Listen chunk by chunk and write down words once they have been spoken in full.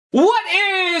What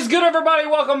is good, everybody?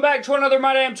 Welcome back to another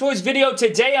My Damn Toys video.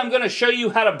 Today I'm going to show you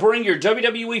how to bring your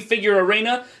WWE figure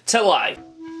arena to life.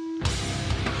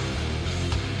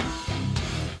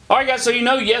 Alright guys, so you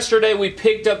know yesterday we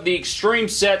picked up the Extreme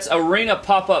Sets Arena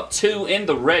Pop-Up 2 in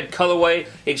the red colorway.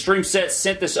 Extreme Sets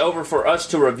sent this over for us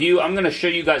to review. I'm going to show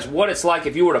you guys what it's like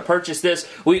if you were to purchase this.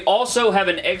 We also have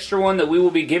an extra one that we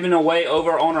will be giving away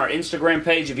over on our Instagram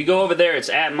page. If you go over there, it's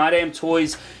at My Damn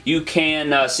Toys. You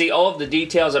can see all of the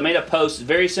details. I made a post,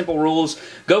 very simple rules.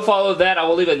 Go follow that. I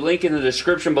will leave a link in the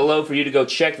description below for you to go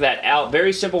check that out.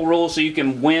 Very simple rules so you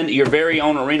can win your very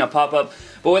own Arena Pop-Up.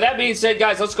 But with that being said,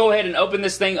 guys, let's go ahead and open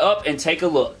this thing up and take a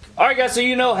look. Alright guys, so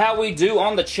you know how we do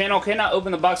on the channel. Cannot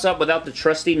open the box up without the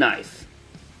trusty knife.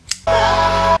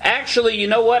 Actually, you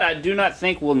know what? I do not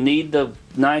think we'll need the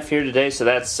knife here today, so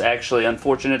that's actually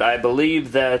unfortunate. I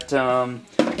believe that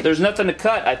there's nothing to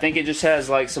cut. I think it just has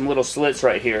like some little slits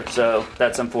right here, so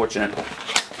that's unfortunate.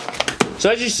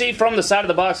 So as you see from the side of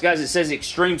the box, guys, it says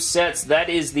Extreme Sets. That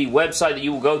is the website that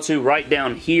you will go to right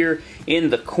down here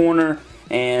in the corner.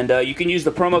 And you can use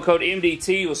the promo code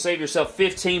MDT. You'll save yourself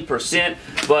 15%.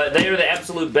 But they are the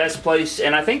absolute best place.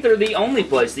 And I think they're the only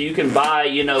place that you can buy,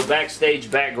 you know, backstage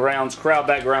backgrounds, crowd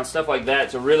backgrounds, stuff like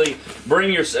that to really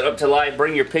bring your setup to life,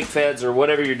 bring your pick feds or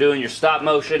whatever you're doing, your stop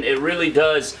motion. It really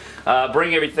does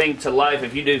bring everything to life.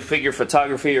 If you do figure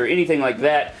photography or anything like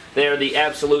that, they are the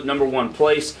absolute #1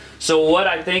 place. So what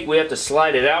I think, we have to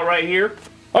slide it out right here.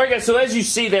 Alright guys, so as you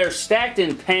see, they're stacked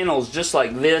in panels just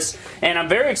like this, and I'm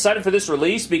very excited for this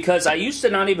release because I used to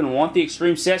not even want the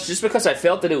Extreme Sets just because I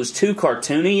felt that it was too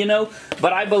cartoony, you know,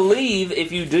 but I believe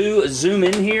if you do zoom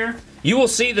in here, you will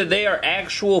see that they are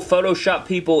actual Photoshop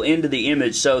people into the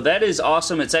image, so that is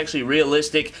awesome. It's actually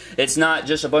realistic. It's not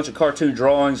just a bunch of cartoon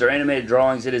drawings or animated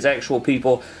drawings. It is actual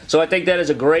people, so I think that is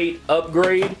a great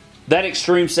upgrade that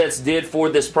Extreme Sets did for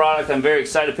this product. I'm very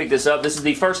excited to pick this up. This is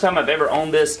the first time I've ever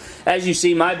owned this. As you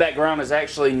see, my background is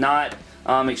actually not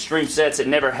Extreme Sets. It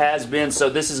never has been, so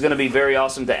this is going to be very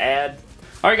awesome to add.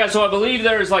 Alright guys, so I believe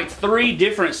there's like 3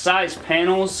 different size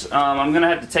panels. I'm going to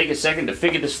have to take a second to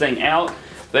figure this thing out.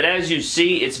 But as you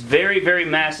see, it's very, very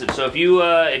massive. So if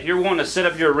you're wanting to set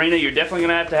up your arena, you're definitely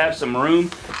going to have some room.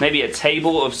 Maybe a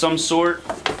table of some sort.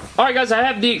 Alright guys, I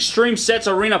have the Extreme Sets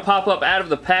Arena Pop-Up out of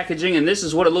the packaging, and this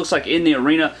is what it looks like in the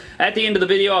arena. At the end of the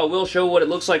video, I will show what it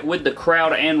looks like with the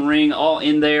crowd and ring all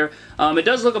in there. It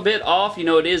does look a bit off. You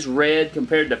know, it is red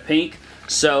compared to pink,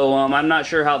 so I'm not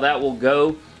sure how that will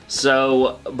go.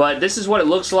 So, but this is what it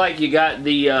looks like. You got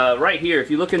the, right here, if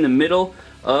you look in the middle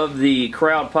of the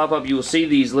crowd pop-up, you will see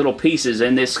these little pieces,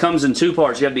 and this comes in 2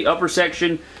 parts. You have the upper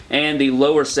section and the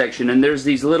lower section, and there's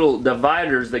these little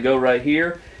dividers that go right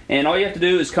here. And all you have to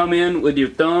do is come in with your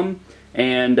thumb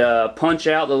and punch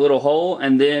out the little hole,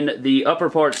 and then the upper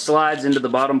part slides into the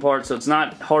bottom part, so it's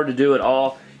not hard to do at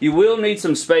all. You will need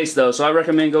some space though, so I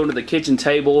recommend going to the kitchen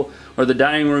table or the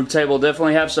dining room table.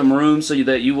 Definitely have some room so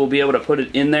that you will be able to put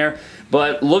it in there.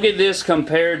 But look at this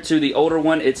compared to the older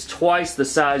one. It's twice the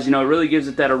size. You know, it really gives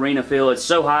it that arena feel. It's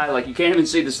so high, like you can't even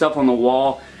see the stuff on the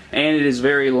wall, and it is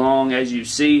very long, as you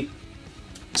see.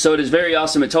 So it is very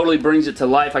awesome. It totally brings it to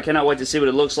life. I cannot wait to see what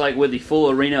it looks like with the full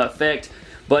arena effect.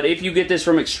 But if you get this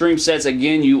from Extreme Sets,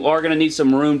 again, you are going to need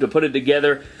some room to put it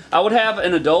together. I would have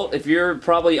an adult. If you're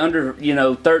probably under, you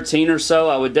know, 13 or so,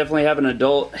 I would definitely have an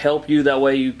adult help you. That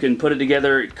way you can put it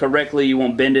together correctly. You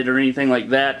won't bend it or anything like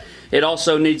that. It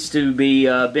also needs to be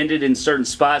bended in certain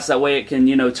spots. That way it can,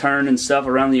 you know, turn and stuff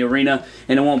around the arena,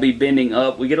 and it won't be bending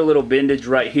up. We get a little bendage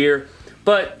right here.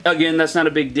 But, again, that's not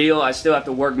a big deal. I still have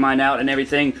to work mine out and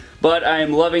everything. But I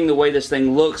am loving the way this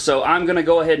thing looks. So I'm going to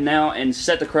go ahead now and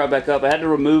set the crowd back up. I had to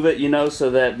remove it, you know,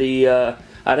 so that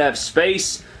I'd have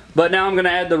space. But now I'm going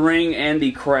to add the ring and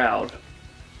the crowd.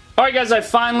 Alright guys, I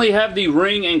finally have the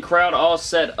ring and crowd all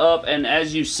set up. And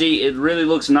as you see, it really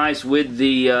looks nice with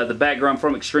the background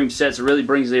from Extreme Sets. It really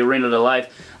brings the arena to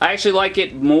life. I actually like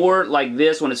it more like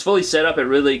this. When it's fully set up, it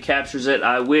really captures it.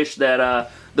 I wish that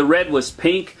the red was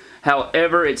pink.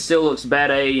 However, it still looks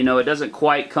bad A. You know, it doesn't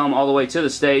quite come all the way to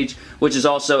the stage, which is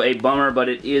also a bummer, but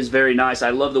it is very nice. I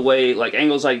love the way, like,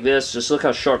 angles like this, just look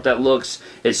how sharp that looks.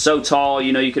 It's so tall,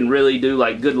 you know, you can really do,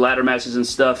 like, good ladder matches and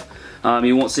stuff.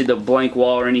 You won't see the blank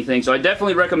wall or anything, so I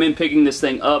definitely recommend picking this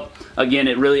thing up. Again,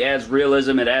 it really adds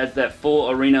realism. It adds that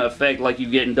full arena effect like you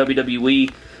get in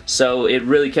WWE. So it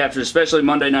really captures, especially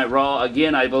Monday Night Raw.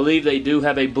 Again, I believe they do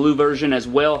have a blue version as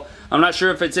well. I'm not sure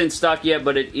if it's in stock yet,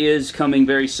 but it is coming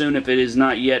very soon if it is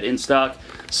not yet in stock.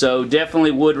 So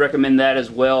definitely would recommend that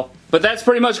as well. But that's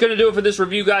pretty much going to do it for this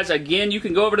review, guys. Again, you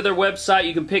can go over to their website.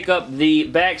 You can pick up the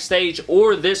Backstage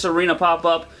or this Arena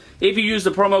Pop-Up If you use the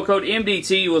promo code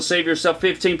MDT, you will save yourself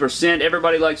 15%.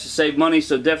 Everybody likes to save money,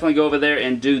 so definitely go over there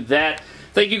and do that.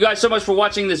 Thank you guys so much for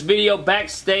watching this video.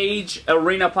 Backstage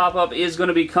Arena pop-up is going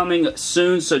to be coming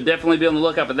soon, so definitely be on the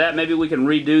lookout for that. Maybe we can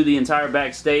redo the entire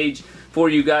backstage for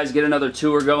you guys, get another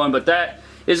tour going. But that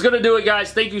is going to do it,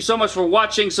 guys. Thank you so much for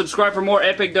watching. Subscribe for more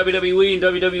epic WWE and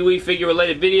WWE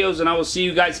figure-related videos, and I will see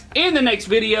you guys in the next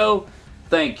video.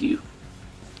 Thank you.